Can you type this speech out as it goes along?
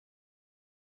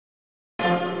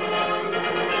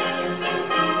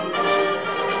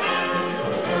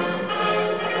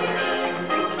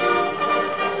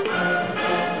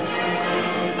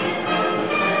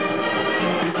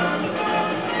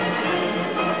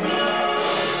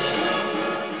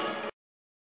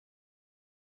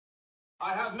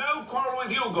I have no quarrel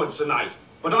with you, good Sir Knight,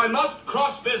 but I must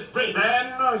cross this bridge.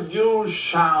 Then you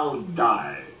shall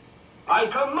die. I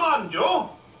command you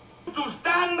to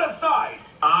stand aside.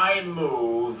 I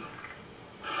move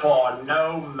for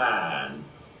no man.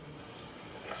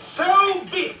 So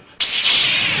be it.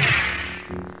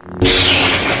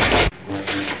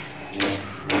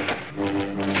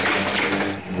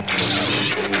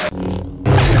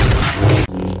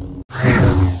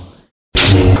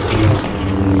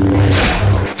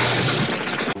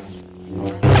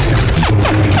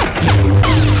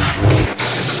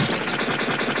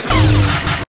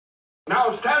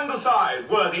 Now stand aside,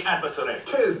 worthy adversary.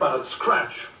 'Tis but a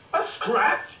scratch. A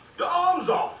scratch? Your arm's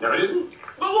off. No, it isn't.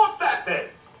 Well, what's that then?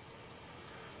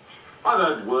 I've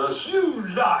heard worse. You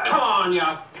liar. Come on, you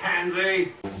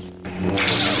pansy.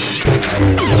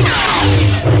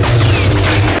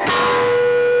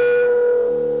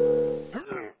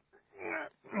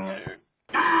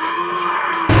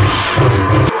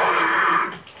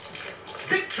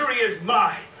 Victory is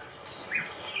mine.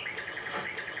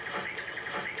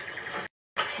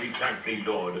 We thank thee,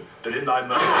 Lord, that in thy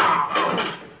mercy...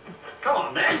 Come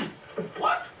on, then.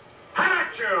 What?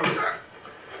 At you!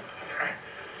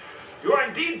 You are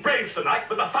indeed brave tonight,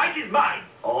 but the fight is mine.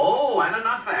 Oh, and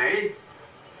enough, eh?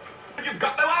 But you've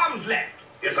got no arms left.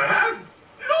 Yes, I have.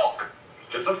 Look!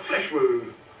 Just a flesh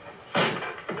wound.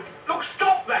 Look,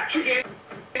 stop that! Chicken!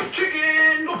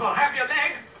 Chicken! Look, I'll have your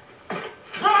leg.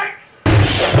 Right!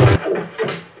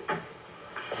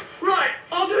 Right,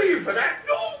 I'll do you for that.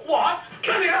 You what?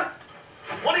 Come here.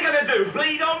 What are you going to do,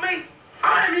 bleed on me?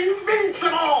 I'm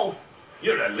invincible.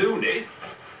 You're a loony.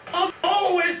 I've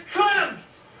always triumphed.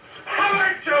 How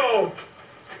about you?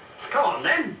 Come on,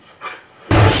 then.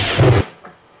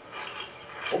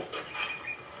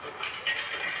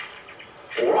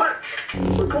 All right,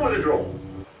 we're calling a draw.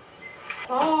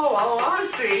 Oh, I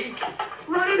see.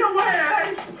 Running away,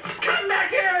 eh? Come back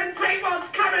here and take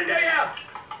what's coming to you.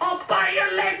 I'll bite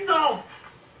your legs off.